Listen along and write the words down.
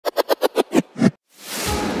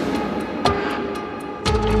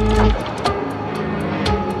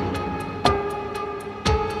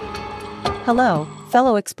Hello,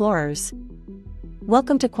 fellow explorers.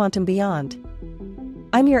 Welcome to Quantum Beyond.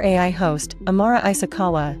 I'm your AI host, Amara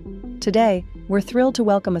Isakawa. Today, we're thrilled to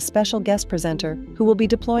welcome a special guest presenter who will be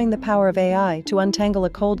deploying the power of AI to untangle a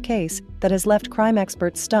cold case that has left crime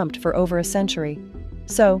experts stumped for over a century.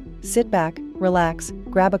 So, sit back, relax,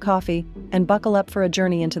 grab a coffee, and buckle up for a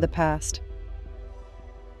journey into the past.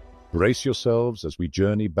 Brace yourselves as we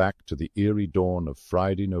journey back to the eerie dawn of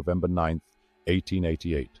Friday, November 9th,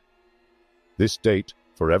 1888. This date,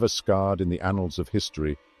 forever scarred in the annals of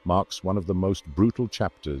history, marks one of the most brutal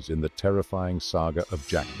chapters in the terrifying saga of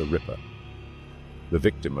Jack the Ripper. The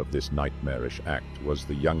victim of this nightmarish act was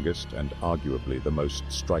the youngest and arguably the most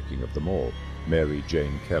striking of them all, Mary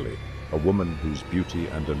Jane Kelly, a woman whose beauty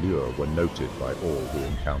and allure were noted by all who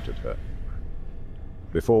encountered her.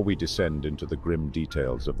 Before we descend into the grim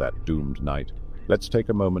details of that doomed night, let's take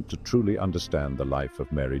a moment to truly understand the life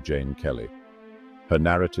of Mary Jane Kelly. Her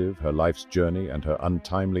narrative, her life's journey, and her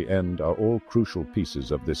untimely end are all crucial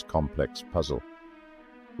pieces of this complex puzzle.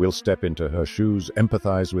 We'll step into her shoes,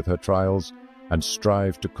 empathize with her trials, and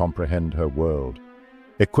strive to comprehend her world.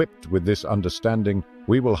 Equipped with this understanding,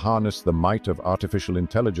 we will harness the might of artificial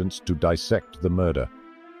intelligence to dissect the murder.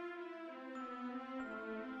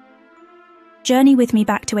 Journey with me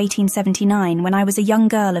back to 1879 when I was a young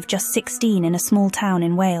girl of just 16 in a small town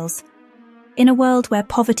in Wales. In a world where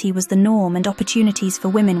poverty was the norm and opportunities for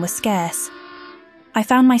women were scarce, I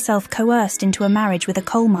found myself coerced into a marriage with a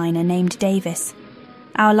coal miner named Davis.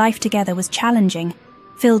 Our life together was challenging,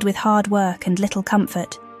 filled with hard work and little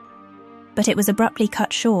comfort. But it was abruptly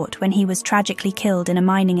cut short when he was tragically killed in a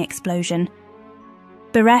mining explosion.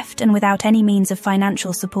 Bereft and without any means of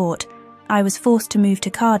financial support, I was forced to move to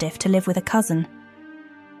Cardiff to live with a cousin.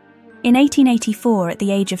 In 1884, at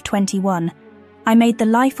the age of 21, I made the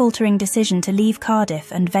life-altering decision to leave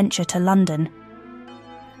Cardiff and venture to London.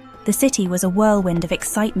 The city was a whirlwind of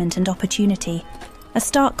excitement and opportunity, a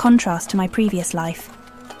stark contrast to my previous life.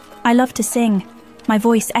 I loved to sing, my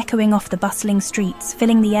voice echoing off the bustling streets,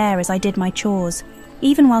 filling the air as I did my chores,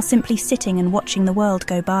 even while simply sitting and watching the world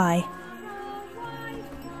go by.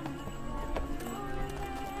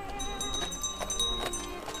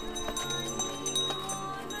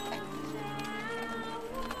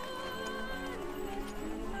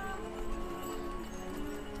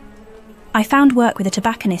 I found work with a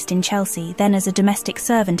tobacconist in Chelsea, then as a domestic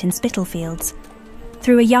servant in Spitalfields.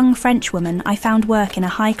 Through a young Frenchwoman, I found work in a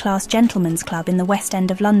high-class gentlemen's club in the West End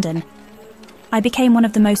of London. I became one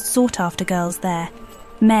of the most sought-after girls there.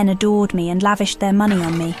 Men adored me and lavished their money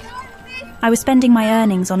on me. I was spending my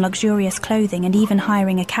earnings on luxurious clothing and even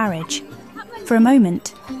hiring a carriage. For a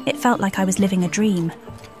moment, it felt like I was living a dream.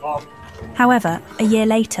 However, a year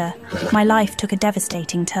later, my life took a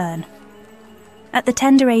devastating turn. At the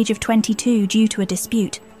tender age of 22, due to a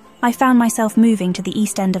dispute, I found myself moving to the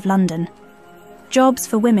East End of London. Jobs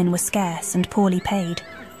for women were scarce and poorly paid.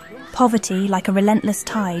 Poverty, like a relentless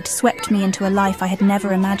tide, swept me into a life I had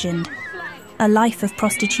never imagined. A life of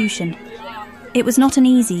prostitution. It was not an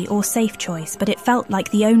easy or safe choice, but it felt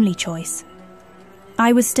like the only choice.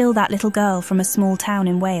 I was still that little girl from a small town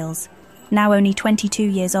in Wales, now only 22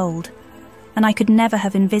 years old, and I could never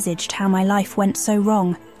have envisaged how my life went so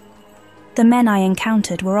wrong. The men I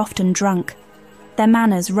encountered were often drunk, their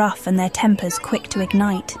manners rough and their tempers quick to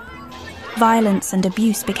ignite. Violence and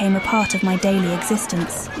abuse became a part of my daily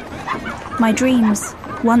existence. My dreams,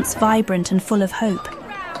 once vibrant and full of hope,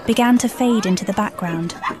 began to fade into the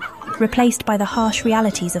background, replaced by the harsh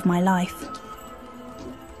realities of my life.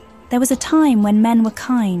 There was a time when men were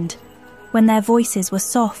kind, when their voices were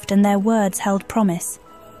soft and their words held promise.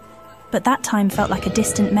 But that time felt like a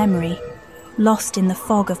distant memory, lost in the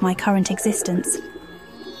fog of my current existence.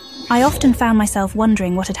 I often found myself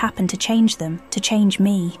wondering what had happened to change them, to change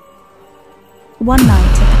me. One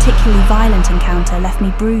night, a particularly violent encounter left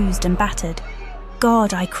me bruised and battered.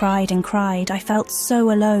 God, I cried and cried. I felt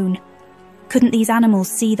so alone. Couldn't these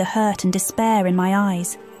animals see the hurt and despair in my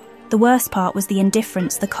eyes? The worst part was the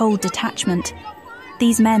indifference, the cold detachment.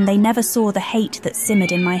 These men, they never saw the hate that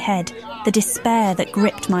simmered in my head, the despair that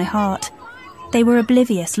gripped my heart. They were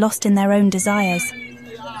oblivious, lost in their own desires.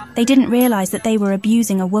 They didn't realize that they were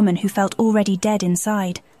abusing a woman who felt already dead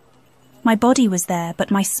inside. My body was there,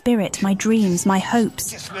 but my spirit, my dreams, my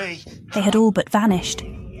hopes, they had all but vanished.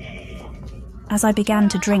 As I began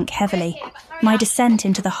to drink heavily, my descent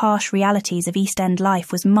into the harsh realities of East End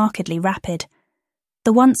life was markedly rapid.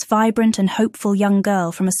 The once vibrant and hopeful young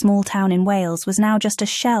girl from a small town in Wales was now just a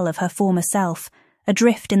shell of her former self,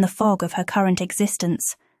 adrift in the fog of her current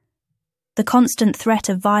existence. The constant threat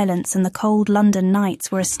of violence and the cold London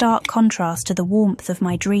nights were a stark contrast to the warmth of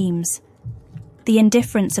my dreams. The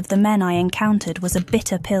indifference of the men I encountered was a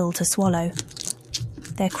bitter pill to swallow.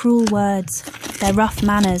 Their cruel words, their rough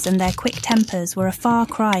manners and their quick tempers were a far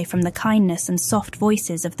cry from the kindness and soft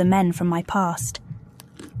voices of the men from my past.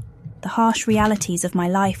 The harsh realities of my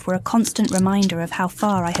life were a constant reminder of how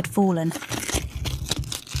far I had fallen.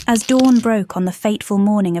 As dawn broke on the fateful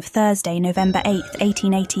morning of Thursday, November 8,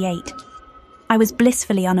 1888, I was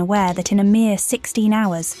blissfully unaware that in a mere 16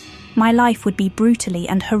 hours, my life would be brutally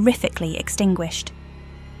and horrifically extinguished.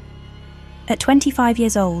 At 25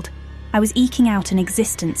 years old, I was eking out an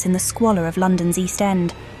existence in the squalor of London's East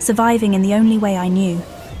End, surviving in the only way I knew.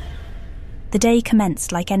 The day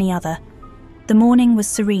commenced like any other. The morning was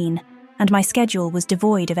serene, and my schedule was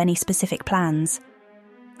devoid of any specific plans.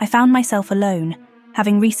 I found myself alone,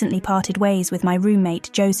 having recently parted ways with my roommate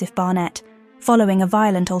Joseph Barnett, following a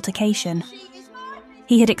violent altercation.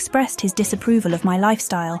 He had expressed his disapproval of my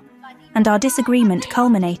lifestyle, and our disagreement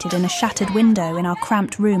culminated in a shattered window in our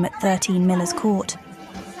cramped room at 13 Miller's Court.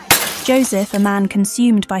 Joseph, a man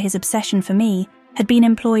consumed by his obsession for me, had been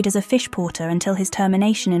employed as a fish porter until his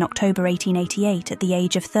termination in October 1888 at the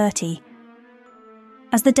age of 30.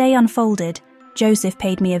 As the day unfolded, Joseph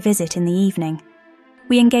paid me a visit in the evening.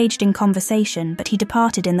 We engaged in conversation, but he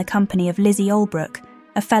departed in the company of Lizzie Olbrook,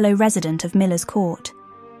 a fellow resident of Miller's Court.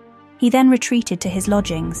 He then retreated to his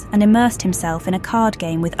lodgings and immersed himself in a card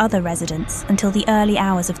game with other residents until the early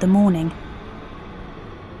hours of the morning.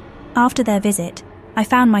 After their visit, I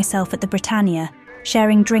found myself at the Britannia,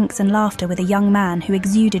 sharing drinks and laughter with a young man who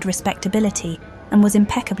exuded respectability and was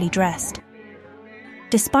impeccably dressed.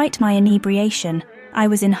 Despite my inebriation, I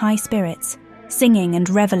was in high spirits, singing and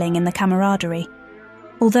revelling in the camaraderie.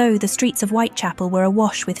 Although the streets of Whitechapel were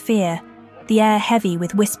awash with fear, the air heavy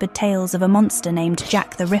with whispered tales of a monster named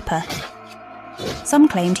Jack the Ripper. Some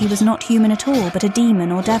claimed he was not human at all, but a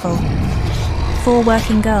demon or devil. 4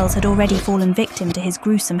 working girls had already fallen victim to his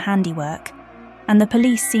gruesome handiwork, and the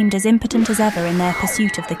police seemed as impotent as ever in their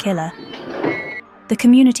pursuit of the killer. The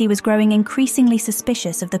community was growing increasingly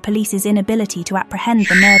suspicious of the police's inability to apprehend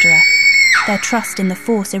the murderer, their trust in the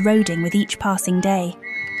force eroding with each passing day.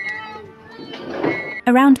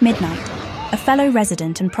 Around midnight, a fellow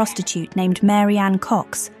resident and prostitute named Mary Ann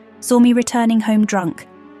Cox saw me returning home drunk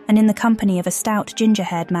and in the company of a stout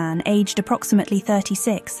ginger-haired man aged approximately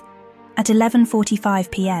 36 at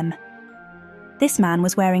 11:45 p.m. This man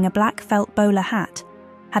was wearing a black felt bowler hat,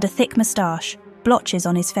 had a thick moustache, blotches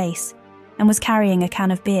on his face, and was carrying a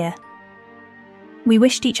can of beer. We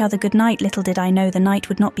wished each other good night. Little did I know the night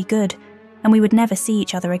would not be good, and we would never see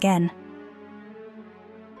each other again.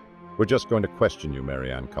 We're just going to question you,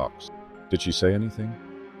 Mary Ann Cox. Did she say anything?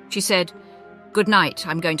 She said, "Good night,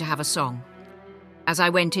 I'm going to have a song." As I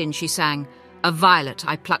went in, she sang, "A violet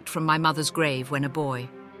I plucked from my mother's grave when a boy."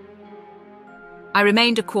 I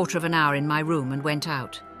remained a quarter of an hour in my room and went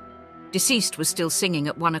out. Deceased was still singing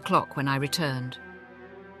at 1 o'clock when I returned.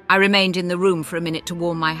 I remained in the room for a minute to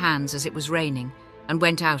warm my hands as it was raining and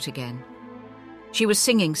went out again. She was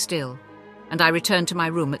singing still, and I returned to my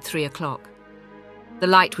room at 3 o'clock. The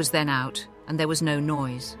light was then out, and there was no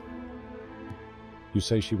noise. You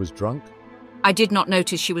say she was drunk? I did not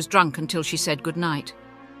notice she was drunk until she said good night.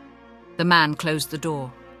 The man closed the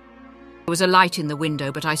door. There was a light in the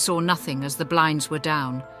window, but I saw nothing as the blinds were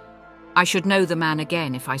down. I should know the man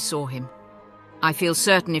again if I saw him. I feel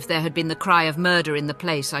certain if there had been the cry of murder in the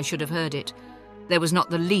place, I should have heard it. There was not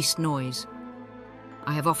the least noise.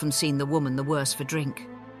 I have often seen the woman the worse for drink.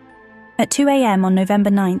 At 2 a.m. on November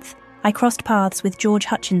 9th, I crossed paths with George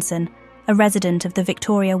Hutchinson, a resident of the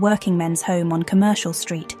Victoria Working Men's Home on Commercial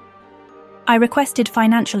Street. I requested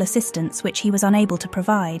financial assistance, which he was unable to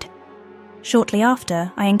provide. Shortly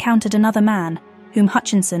after, I encountered another man, whom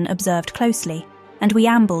Hutchinson observed closely, and we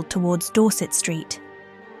ambled towards Dorset Street.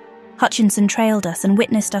 Hutchinson trailed us and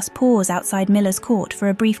witnessed us pause outside Miller's Court for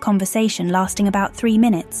a brief conversation lasting about 3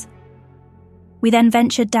 minutes. We then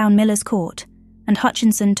ventured down Miller's Court, and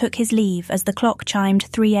Hutchinson took his leave as the clock chimed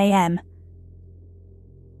 3 a.m.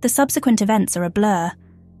 The subsequent events are a blur.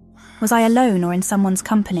 Was I alone or in someone's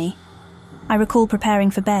company? I recall preparing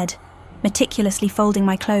for bed, meticulously folding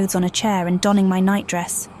my clothes on a chair and donning my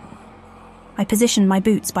nightdress. I positioned my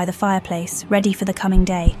boots by the fireplace, ready for the coming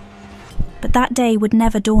day. But that day would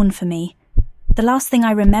never dawn for me. The last thing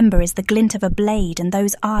I remember is the glint of a blade and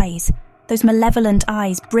those eyes, those malevolent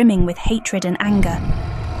eyes brimming with hatred and anger.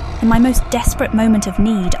 In my most desperate moment of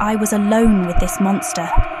need, I was alone with this monster.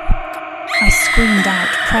 I screamed out,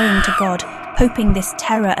 praying to God, hoping this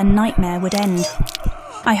terror and nightmare would end.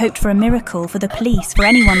 I hoped for a miracle, for the police, for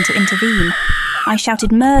anyone to intervene. I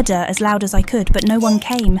shouted murder as loud as I could, but no one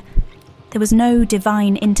came. There was no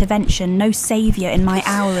divine intervention, no saviour in my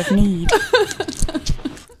hour of need.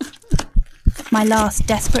 My last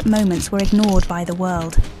desperate moments were ignored by the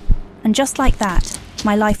world. And just like that,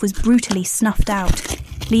 my life was brutally snuffed out,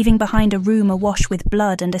 leaving behind a room awash with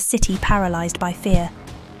blood and a city paralysed by fear.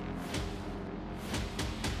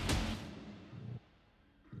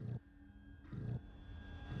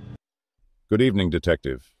 Good evening,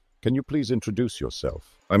 Detective. Can you please introduce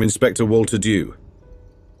yourself? I'm Inspector Walter Dew.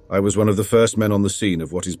 I was one of the first men on the scene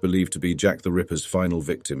of what is believed to be Jack the Ripper's final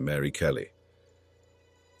victim, Mary Kelly.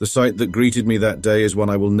 The sight that greeted me that day is one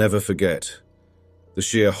I will never forget. The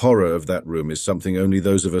sheer horror of that room is something only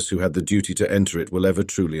those of us who had the duty to enter it will ever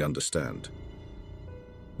truly understand.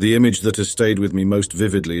 The image that has stayed with me most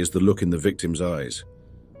vividly is the look in the victim's eyes,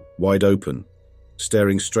 wide open,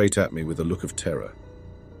 staring straight at me with a look of terror.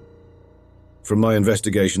 From my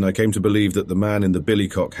investigation, I came to believe that the man in the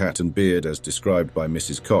billycock hat and beard, as described by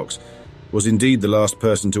Mrs. Cox, was indeed the last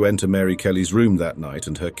person to enter Mary Kelly's room that night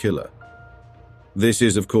and her killer. This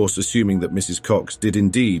is, of course, assuming that Mrs. Cox did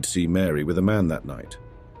indeed see Mary with a man that night.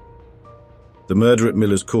 The murder at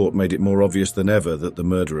Miller's Court made it more obvious than ever that the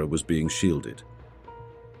murderer was being shielded.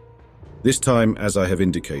 This time, as I have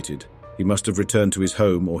indicated, he must have returned to his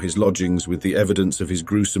home or his lodgings with the evidence of his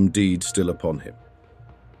gruesome deed still upon him.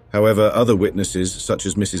 However, other witnesses, such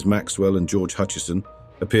as Mrs. Maxwell and George Hutchison,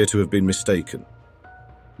 appear to have been mistaken.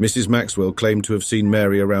 Mrs. Maxwell claimed to have seen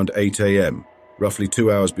Mary around 8 a.m., roughly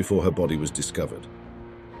 2 hours before her body was discovered.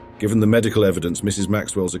 Given the medical evidence, Mrs.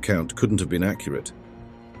 Maxwell's account couldn't have been accurate.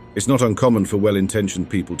 It's not uncommon for well-intentioned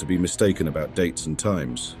people to be mistaken about dates and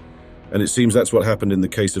times, and it seems that's what happened in the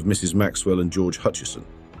case of Mrs. Maxwell and George Hutchison.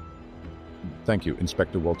 Thank you,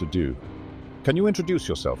 Inspector Walter Dew. Can you introduce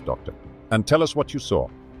yourself, Doctor, and tell us what you saw?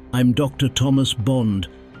 I'm Dr. Thomas Bond.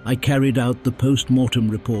 I carried out the post-mortem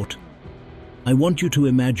report. I want you to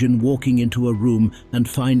imagine walking into a room and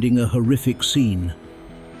finding a horrific scene.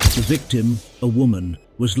 The victim, a woman,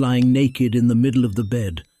 was lying naked in the middle of the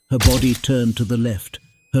bed, her body turned to the left.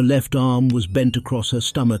 Her left arm was bent across her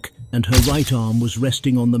stomach, and her right arm was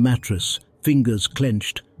resting on the mattress, fingers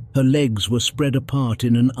clenched. Her legs were spread apart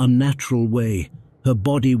in an unnatural way. Her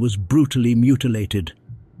body was brutally mutilated.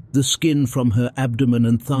 The skin from her abdomen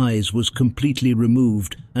and thighs was completely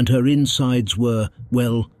removed, and her insides were,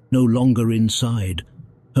 well, no longer inside.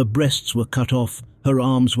 Her breasts were cut off, her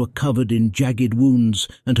arms were covered in jagged wounds,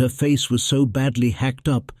 and her face was so badly hacked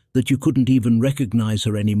up that you couldn't even recognize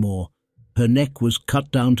her anymore. Her neck was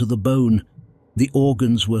cut down to the bone. The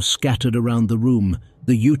organs were scattered around the room.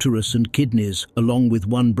 The uterus and kidneys, along with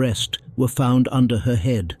one breast, were found under her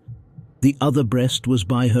head. The other breast was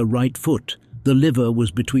by her right foot. The liver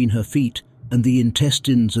was between her feet, and the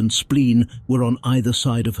intestines and spleen were on either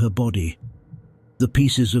side of her body. The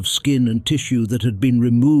pieces of skin and tissue that had been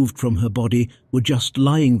removed from her body were just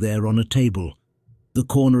lying there on a table. The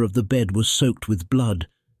corner of the bed was soaked with blood,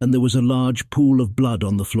 and there was a large pool of blood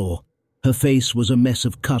on the floor. Her face was a mess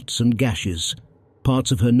of cuts and gashes.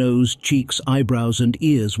 Parts of her nose, cheeks, eyebrows, and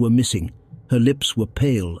ears were missing. Her lips were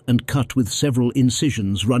pale and cut with several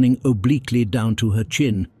incisions running obliquely down to her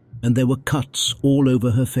chin, and there were cuts all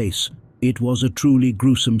over her face. It was a truly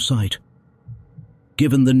gruesome sight.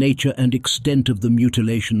 Given the nature and extent of the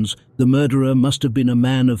mutilations, the murderer must have been a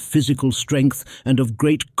man of physical strength and of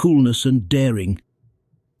great coolness and daring.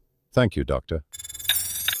 Thank you, Doctor.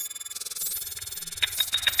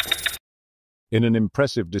 In an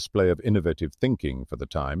impressive display of innovative thinking for the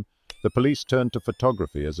time, the police turned to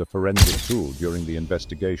photography as a forensic tool during the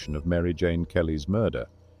investigation of Mary Jane Kelly's murder.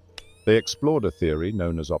 They explored a theory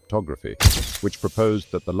known as optography, which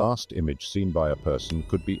proposed that the last image seen by a person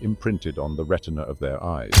could be imprinted on the retina of their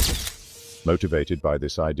eyes. Motivated by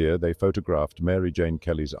this idea, they photographed Mary Jane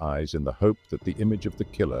Kelly's eyes in the hope that the image of the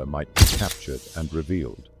killer might be captured and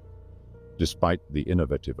revealed. Despite the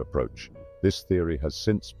innovative approach, this theory has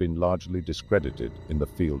since been largely discredited in the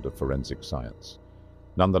field of forensic science.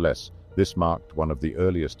 Nonetheless, this marked one of the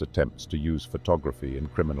earliest attempts to use photography in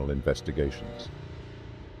criminal investigations.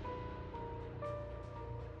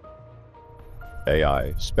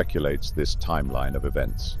 AI speculates this timeline of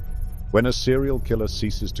events. When a serial killer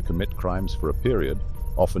ceases to commit crimes for a period,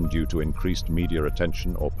 often due to increased media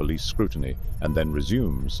attention or police scrutiny, and then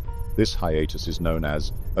resumes, this hiatus is known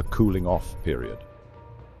as a cooling-off period.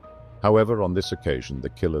 However, on this occasion, the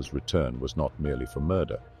killer's return was not merely for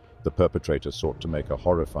murder. The perpetrator sought to make a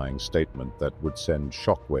horrifying statement that would send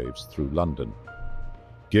shockwaves through London.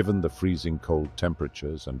 Given the freezing cold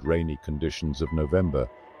temperatures and rainy conditions of November,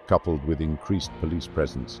 coupled with increased police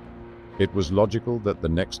presence, it was logical that the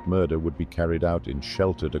next murder would be carried out in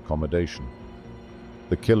sheltered accommodation.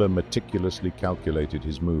 The killer meticulously calculated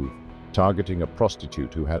his move, targeting a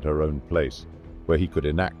prostitute who had her own place, where he could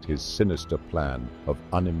enact his sinister plan of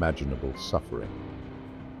unimaginable suffering.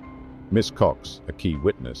 Miss Cox, a key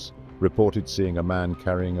witness, reported seeing a man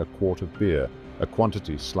carrying a quart of beer, a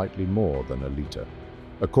quantity slightly more than a liter.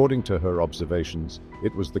 According to her observations,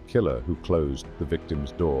 it was the killer who closed the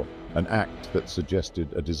victim's door, an act that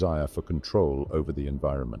suggested a desire for control over the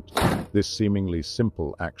environment. This seemingly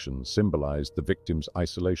simple action symbolized the victim's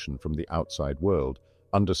isolation from the outside world,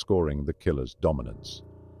 underscoring the killer's dominance.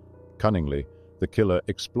 Cunningly, the killer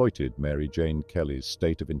exploited Mary Jane Kelly's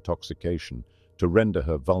state of intoxication to render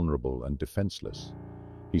her vulnerable and defenseless.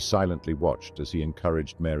 He silently watched as he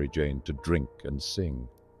encouraged Mary Jane to drink and sing.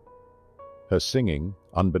 Her singing,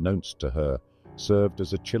 unbeknownst to her, served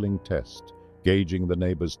as a chilling test, gauging the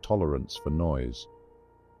neighbors' tolerance for noise.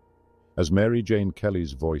 As Mary Jane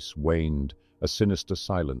Kelly's voice waned, a sinister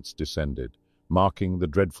silence descended, marking the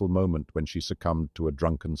dreadful moment when she succumbed to a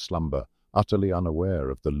drunken slumber, utterly unaware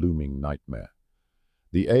of the looming nightmare.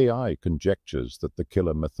 The AI conjectures that the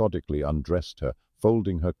killer methodically undressed her,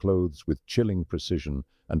 folding her clothes with chilling precision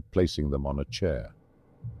and placing them on a chair.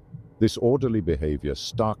 This orderly behavior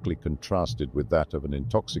starkly contrasted with that of an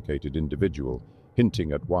intoxicated individual,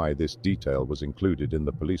 hinting at why this detail was included in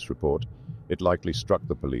the police report. It likely struck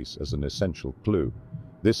the police as an essential clue.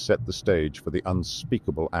 This set the stage for the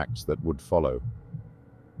unspeakable acts that would follow.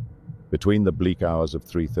 Between the bleak hours of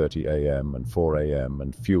 3:30 a.m. and 4 a.m.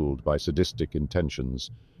 and fueled by sadistic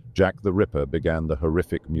intentions, Jack the Ripper began the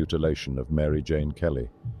horrific mutilation of Mary Jane Kelly.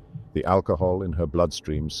 The alcohol in her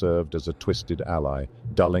bloodstream served as a twisted ally,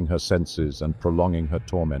 dulling her senses and prolonging her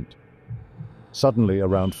torment. Suddenly,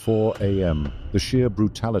 around 4 a.m., the sheer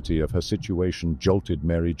brutality of her situation jolted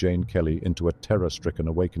Mary Jane Kelly into a terror-stricken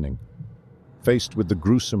awakening. Faced with the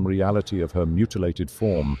gruesome reality of her mutilated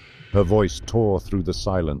form, her voice tore through the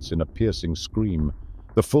silence in a piercing scream.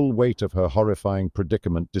 The full weight of her horrifying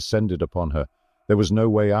predicament descended upon her. There was no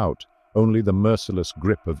way out, only the merciless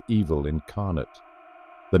grip of evil incarnate.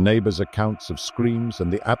 The neighbors' accounts of screams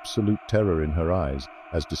and the absolute terror in her eyes,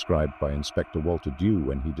 as described by Inspector Walter Dew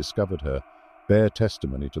when he discovered her, bear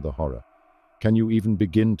testimony to the horror. Can you even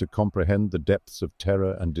begin to comprehend the depths of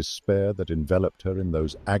terror and despair that enveloped her in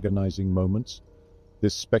those agonizing moments?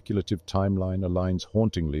 This speculative timeline aligns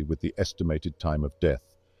hauntingly with the estimated time of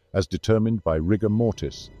death, as determined by rigor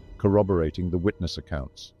mortis, corroborating the witness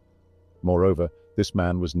accounts. Moreover, this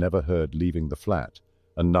man was never heard leaving the flat,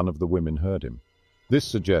 and none of the women heard him. This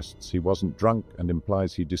suggests he wasn't drunk and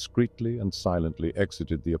implies he discreetly and silently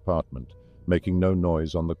exited the apartment, making no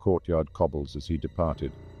noise on the courtyard cobbles as he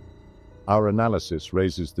departed. Our analysis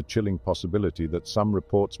raises the chilling possibility that some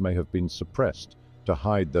reports may have been suppressed to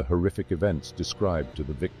hide the horrific events described to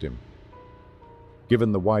the victim.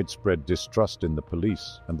 Given the widespread distrust in the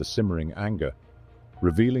police and the simmering anger,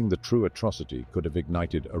 revealing the true atrocity could have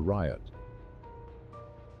ignited a riot.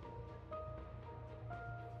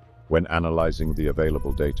 When analyzing the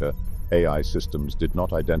available data, AI systems did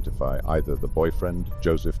not identify either the boyfriend,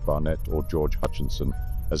 Joseph Barnett, or George Hutchinson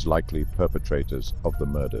as likely perpetrators of the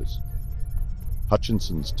murders.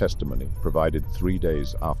 Hutchinson's testimony, provided 3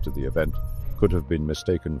 days after the event, could have been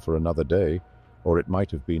mistaken for another day, or it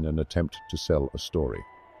might have been an attempt to sell a story.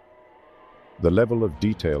 The level of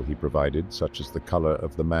detail he provided, such as the color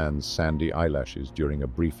of the man's sandy eyelashes during a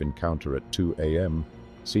brief encounter at 2 a.m.,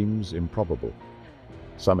 seems improbable.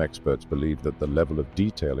 Some experts believe that the level of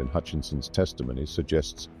detail in Hutchinson's testimony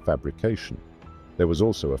suggests fabrication. There was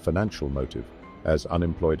also a financial motive, as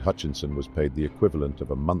unemployed Hutchinson was paid the equivalent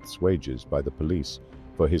of a month's wages by the police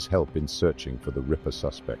for his help in searching for the Ripper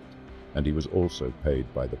suspect, and he was also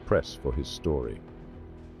paid by the press for his story.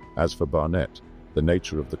 As for Barnett, the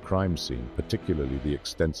nature of the crime scene, particularly the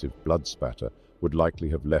extensive blood spatter, would likely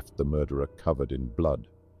have left the murderer covered in blood.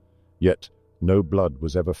 Yet, no blood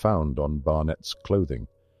was ever found on Barnett's clothing.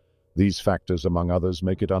 These factors, among others,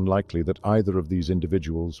 make it unlikely that either of these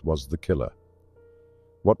individuals was the killer.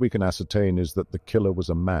 What we can ascertain is that the killer was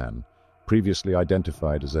a man, previously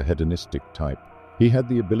identified as a hedonistic type. He had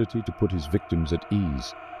the ability to put his victims at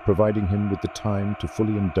ease, providing him with the time to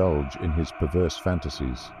fully indulge in his perverse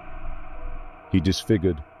fantasies. He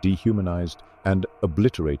disfigured, dehumanized, and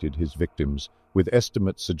obliterated his victims, with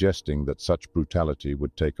estimates suggesting that such brutality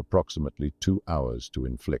would take approximately 2 hours to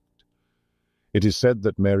inflict. It is said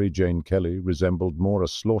that Mary Jane Kelly resembled more a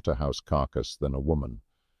slaughterhouse carcass than a woman.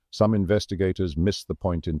 Some investigators miss the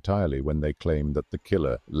point entirely when they claim that the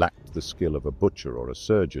killer lacked the skill of a butcher or a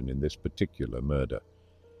surgeon in this particular murder.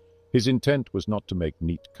 His intent was not to make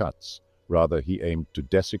neat cuts, rather he aimed to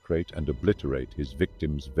desecrate and obliterate his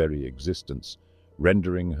victim's very existence,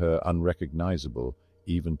 rendering her unrecognizable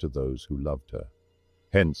even to those who loved her.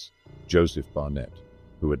 Hence, Joseph Barnett,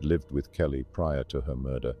 who had lived with Kelly prior to her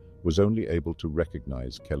murder, was only able to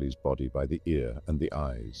recognize Kelly's body by the ear and the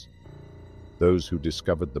eyes. Those who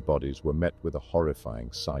discovered the bodies were met with a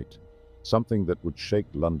horrifying sight, something that would shake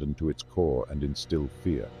London to its core and instill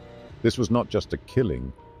fear. This was not just a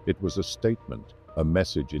killing, it was a statement, a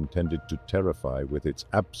message intended to terrify with its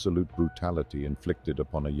absolute brutality inflicted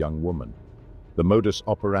upon a young woman. The modus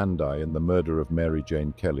operandi in the murder of Mary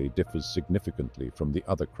Jane Kelly differs significantly from the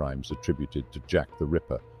other crimes attributed to Jack the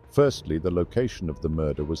Ripper. Firstly, the location of the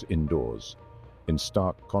murder was indoors, in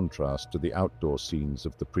stark contrast to the outdoor scenes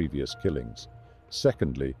of the previous killings.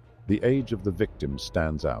 Secondly, the age of the victim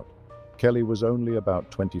stands out. Kelly was only about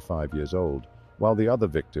 25 years old, while the other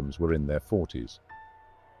victims were in their 40s.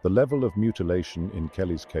 The level of mutilation in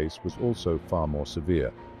Kelly's case was also far more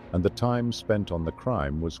severe, and the time spent on the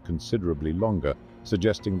crime was considerably longer,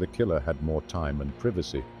 suggesting the killer had more time and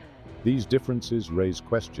privacy. These differences raise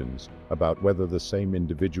questions about whether the same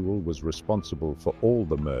individual was responsible for all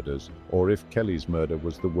the murders, or if Kelly's murder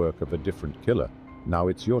was the work of a different killer. Now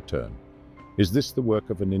it's your turn. Is this the work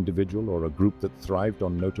of an individual or a group that thrived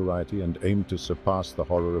on notoriety and aimed to surpass the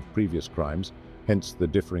horror of previous crimes, hence the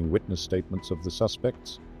differing witness statements of the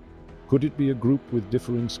suspects? Could it be a group with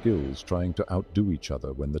differing skills trying to outdo each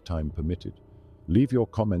other when the time permitted? Leave your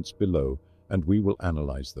comments below and we will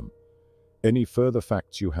analyze them. Any further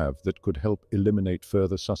facts you have that could help eliminate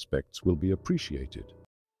further suspects will be appreciated.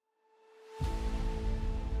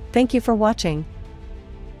 Thank you for watching.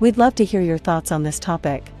 We'd love to hear your thoughts on this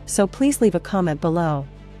topic, so please leave a comment below.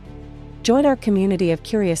 Join our community of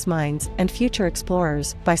curious minds and future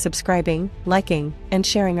explorers by subscribing, liking, and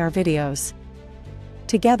sharing our videos.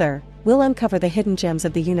 Together, we'll uncover the hidden gems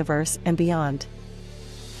of the universe and beyond.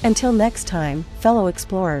 Until next time, fellow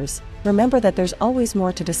explorers, remember that there's always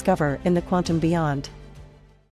more to discover in the quantum beyond.